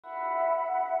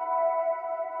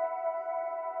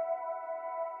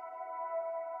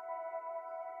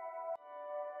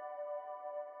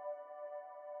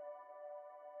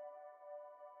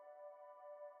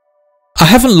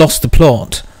haven't lost the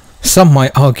plot. Some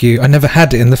might argue I never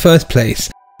had it in the first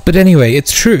place. But anyway,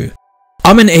 it's true.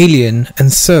 I'm an alien,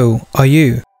 and so are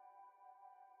you.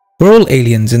 We're all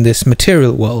aliens in this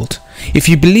material world. If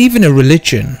you believe in a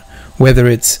religion, whether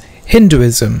it's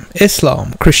Hinduism,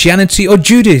 Islam, Christianity or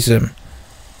Judaism,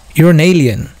 you're an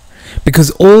alien.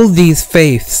 Because all these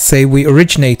faiths say we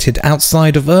originated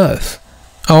outside of Earth.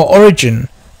 Our origin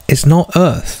is not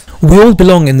Earth. We all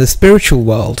belong in the spiritual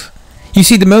world. You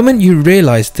see, the moment you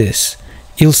realize this,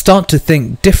 you'll start to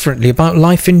think differently about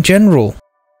life in general.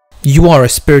 You are a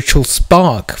spiritual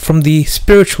spark from the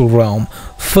spiritual realm,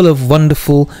 full of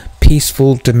wonderful,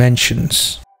 peaceful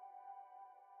dimensions.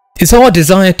 It's our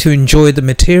desire to enjoy the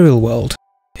material world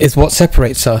is what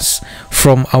separates us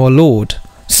from our Lord.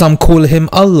 Some call him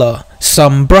Allah,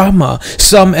 some Brahma,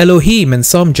 some Elohim, and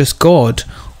some just God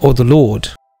or the Lord.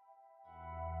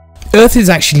 Earth is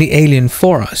actually alien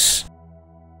for us.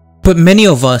 But many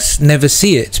of us never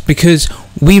see it because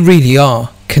we really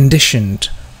are conditioned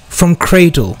from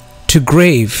cradle to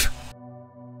grave.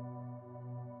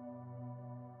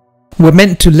 We're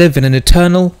meant to live in an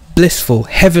eternal, blissful,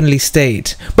 heavenly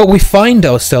state, but we find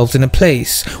ourselves in a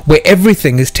place where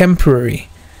everything is temporary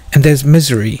and there's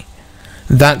misery.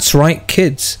 That's right,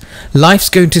 kids. Life's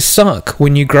going to suck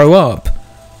when you grow up.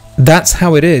 That's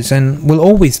how it is and will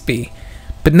always be,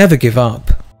 but never give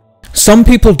up. Some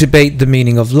people debate the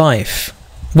meaning of life.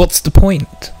 What's the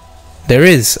point? There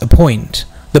is a point.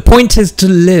 The point is to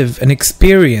live and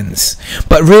experience,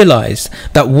 but realize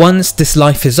that once this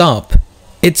life is up,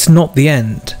 it's not the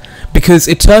end, because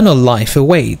eternal life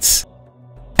awaits.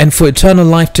 And for eternal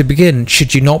life to begin,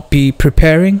 should you not be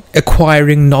preparing,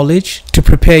 acquiring knowledge to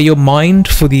prepare your mind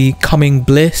for the coming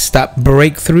bliss, that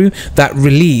breakthrough, that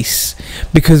release?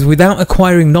 Because without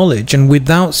acquiring knowledge and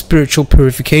without spiritual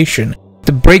purification,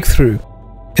 the breakthrough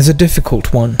is a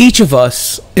difficult one. Each of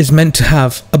us is meant to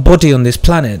have a body on this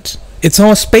planet. It's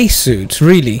our spacesuit,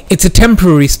 really. It's a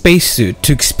temporary spacesuit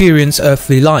to experience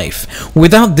earthly life.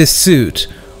 Without this suit,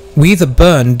 we either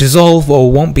burn, dissolve,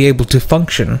 or won't be able to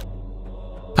function.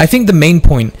 I think the main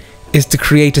point is to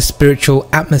create a spiritual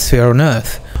atmosphere on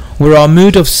earth, where our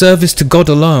mood of service to God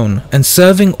alone and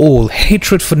serving all,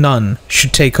 hatred for none,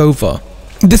 should take over.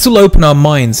 This will open our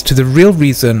minds to the real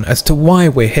reason as to why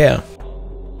we're here.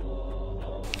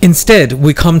 Instead,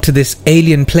 we come to this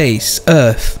alien place,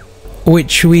 Earth,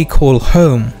 which we call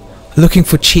home, looking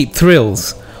for cheap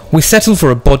thrills. We settle for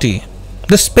a body,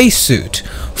 the spacesuit,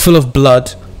 full of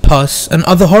blood, pus and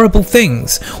other horrible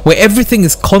things, where everything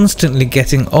is constantly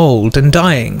getting old and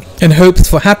dying, and hopes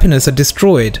for happiness are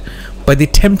destroyed by the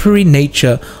temporary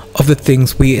nature of the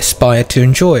things we aspire to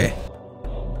enjoy.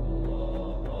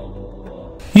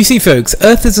 You see folks,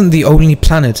 Earth isn't the only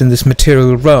planet in this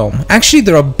material realm. Actually,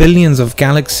 there are billions of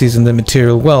galaxies in the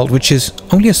material world, which is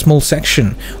only a small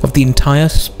section of the entire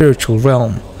spiritual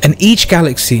realm. And each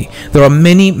galaxy, there are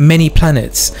many, many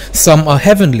planets. Some are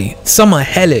heavenly, some are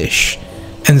hellish,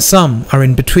 and some are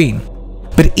in between.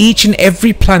 But each and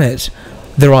every planet,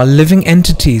 there are living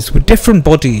entities with different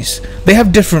bodies. They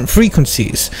have different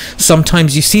frequencies.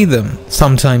 Sometimes you see them,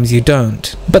 sometimes you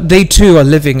don't. But they too are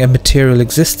living a material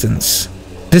existence.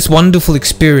 This wonderful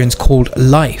experience called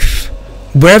life.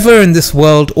 Wherever in this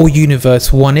world or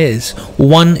universe one is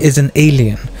an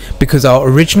alien, because our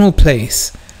original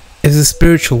place is the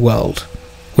spiritual world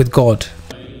with God.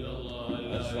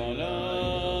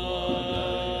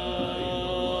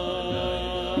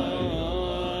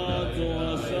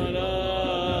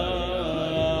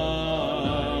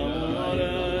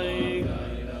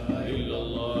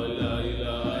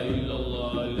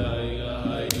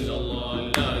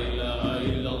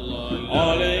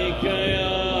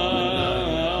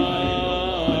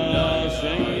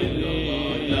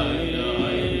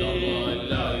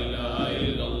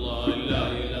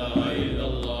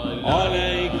 عليك